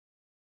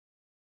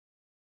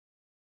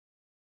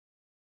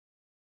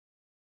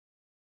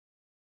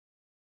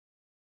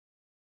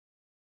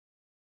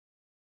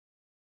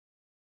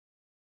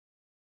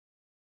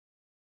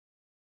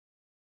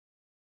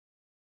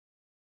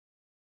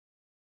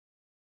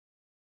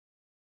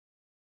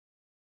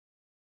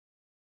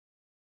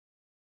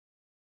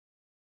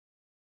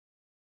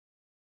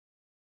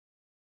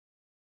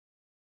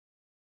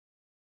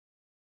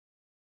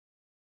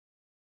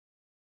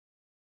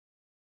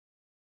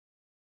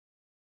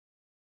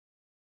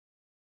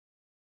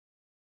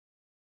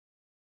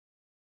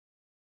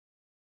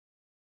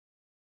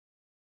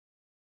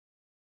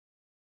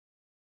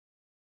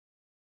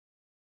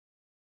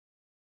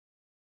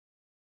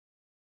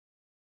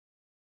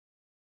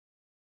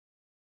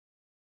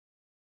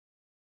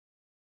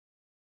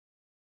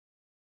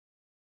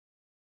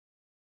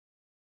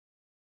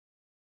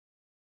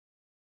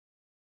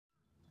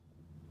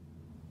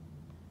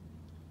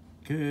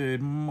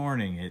Good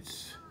morning.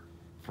 It's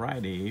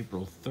Friday,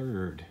 April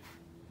 3rd,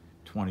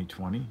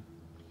 2020.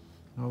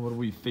 Well, what do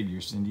we figure,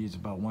 Cindy? It's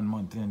about 1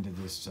 month into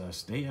this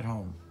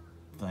stay-at-home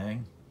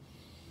thing.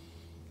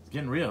 It's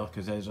getting real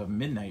because as of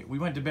midnight, we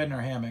went to bed in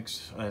our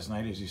hammocks last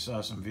night, as you saw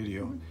some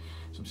video,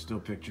 some still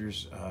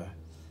pictures,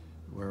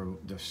 where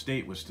the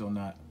state was still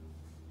not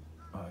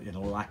in a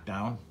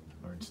lockdown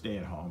or stay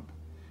at home.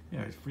 You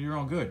know, for your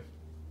own good.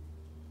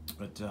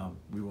 But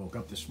we woke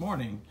up this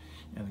morning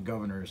and the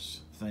governor's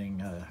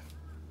thing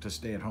to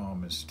stay at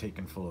home is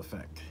taking full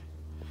effect.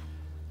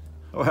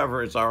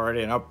 However, it's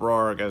already an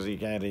uproar because he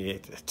kind of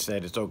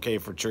said it's okay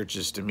for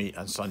churches to meet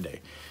on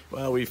Sunday.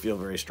 Well, we feel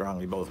very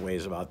strongly both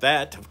ways about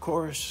that, of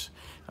course.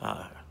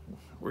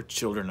 We're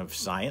children of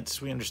science.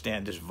 We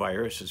understand this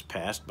virus is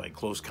passed by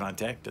close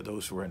contact to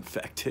those who are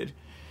infected.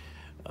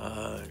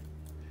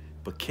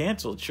 But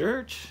cancel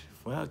church?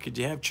 Well, could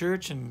you have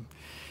church and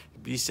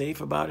be safe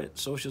about it,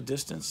 social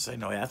distance? I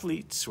know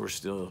athletes who are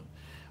still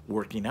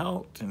working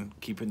out and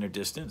keeping their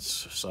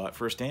distance. Saw it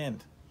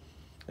firsthand.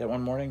 That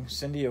one morning,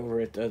 Cindy,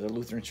 over at the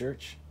Lutheran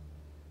Church,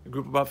 a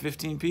group of about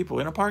 15 people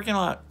in a parking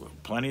lot,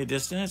 plenty of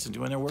distance and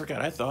doing their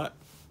workout. I thought,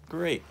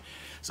 great.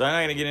 So I'm not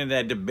going to get into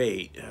that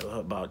debate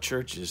about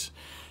churches.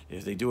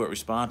 If they do it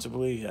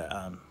responsibly,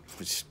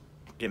 it's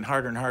getting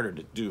harder and harder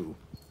to do.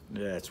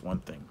 That's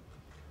one thing.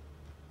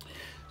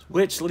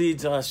 Which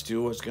leads us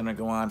to what's going to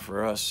go on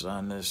for us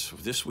on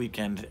this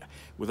weekend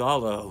with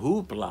all the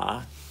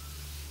hoopla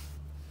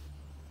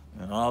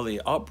and all the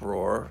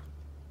uproar.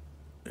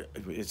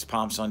 It's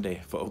Palm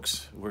Sunday,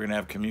 folks. We're going to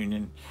have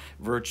communion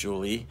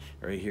virtually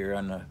right here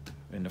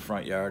in the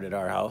front yard at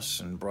our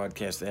house and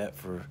broadcast that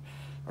for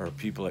our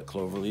people at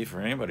Cloverleaf or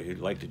anybody who'd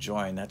like to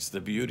join. That's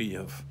the beauty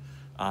of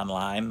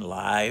online,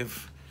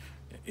 live,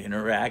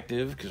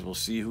 interactive, because we'll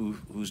see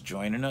who's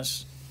joining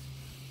us,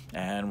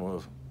 and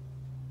we'll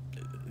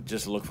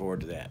just look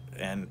forward to that.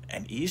 And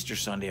Easter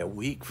Sunday, a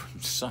week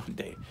from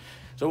Sunday.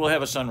 So we'll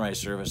have a sunrise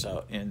service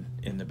out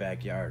in the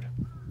backyard.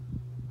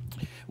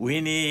 We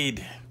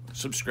need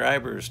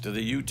subscribers to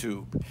the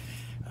YouTube.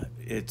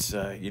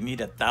 You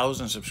need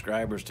 1,000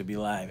 subscribers to be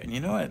live. And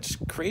you know, it's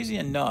crazy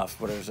enough,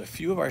 but there's a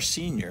few of our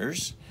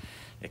seniors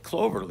at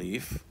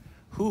Cloverleaf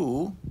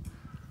who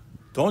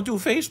don't do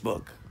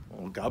Facebook.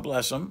 Well, God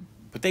bless them.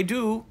 But they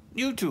do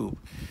YouTube.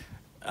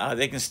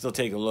 They can still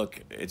take a look.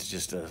 It's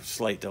just a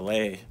slight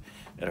delay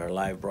at our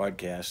live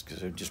broadcast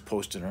because they're just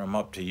posting them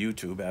up to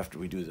YouTube after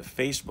we do the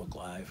Facebook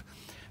Live.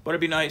 But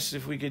it'd be nice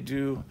if we could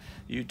do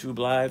YouTube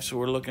Live, so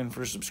we're looking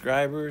for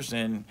subscribers.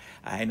 And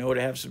I know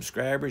to have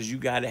subscribers, you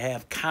got to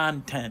have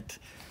content.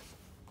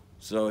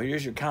 So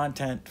here's your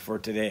content for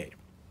today.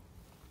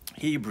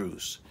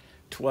 Hebrews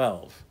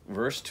 12,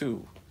 verse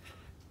 2.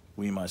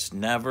 We must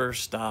never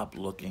stop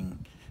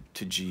looking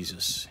to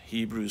Jesus.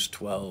 Hebrews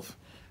 12,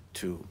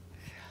 2.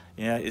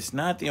 Yeah, it's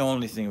not the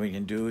only thing we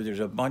can do. There's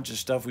a bunch of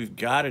stuff we've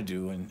got to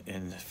do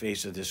in the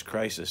face of this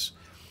crisis.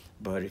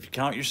 But if you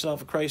count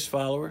yourself a Christ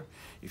follower,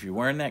 if you're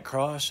wearing that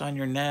cross on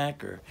your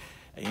neck or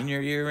in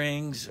your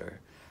earrings or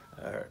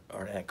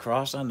that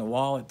cross on the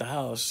wall at the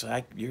house,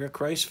 you're a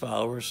Christ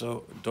follower,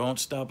 so don't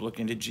stop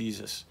looking to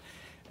Jesus.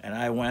 And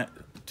I went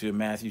to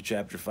Matthew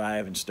chapter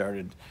 5 and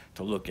started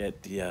to look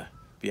at the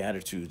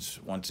Beatitudes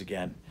once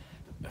again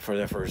for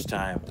the first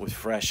time with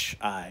fresh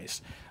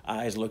eyes.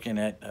 Eyes looking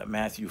at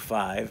Matthew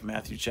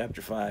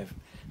chapter 5,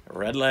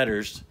 red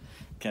letters,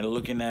 kind of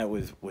looking at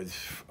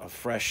with a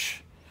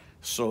fresh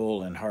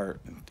soul and heart,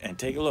 and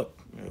take a look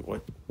at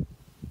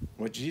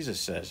what Jesus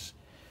says.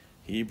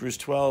 Hebrews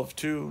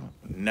 12:2,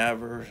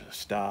 never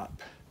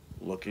stop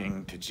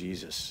looking to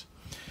Jesus.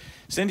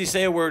 Cindy,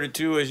 say a word or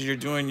two as you're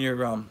doing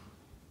your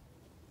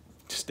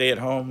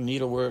stay-at-home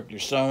needlework,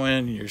 you're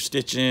sewing, you're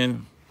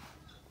stitching,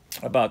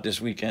 about this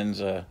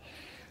weekend's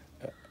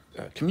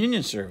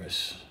communion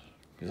service.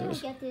 So I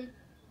got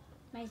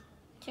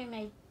turn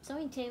my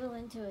sewing table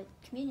into a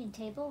communion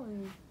table,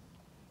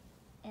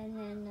 and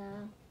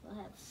then we'll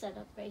have set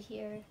up right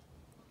here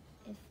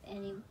if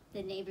any of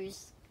the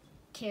neighbors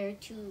care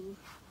to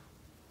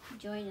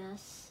join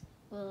us.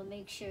 We'll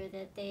make sure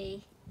that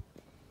they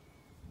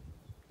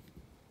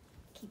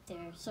keep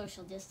their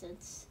social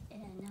distance,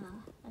 and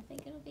I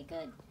think it'll be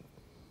good.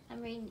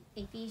 I'm reading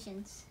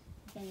Ephesians,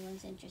 if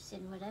anyone's interested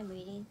in what I'm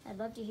reading. I'd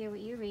love to hear what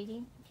you're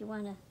reading. If you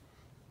want to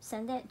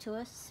send that to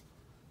us,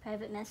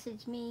 private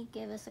message me,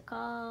 give us a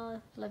call.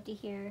 I'd love to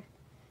hear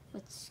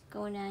what's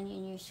going on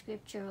in your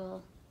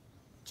scriptural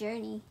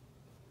journey.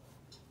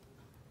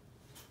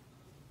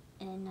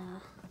 And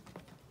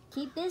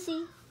keep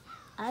busy.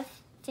 I've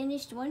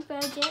finished one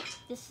project.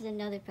 This is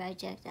another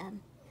project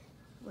I'm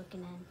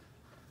working on.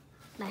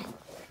 My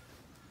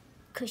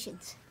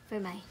cushions for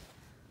my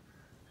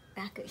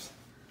rockers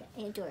that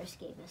Aunt Doris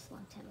gave us a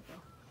long time ago.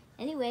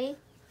 Anyway,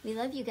 we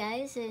love you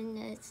guys,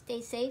 and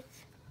stay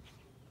safe.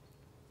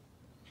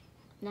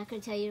 I'm not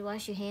going to tell you to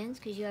wash your hands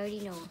because you already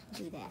know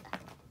to do that.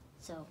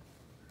 So,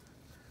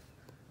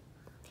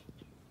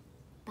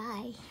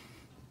 bye.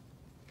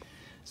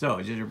 So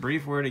just a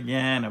brief word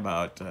again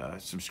about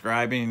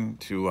subscribing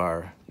to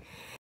our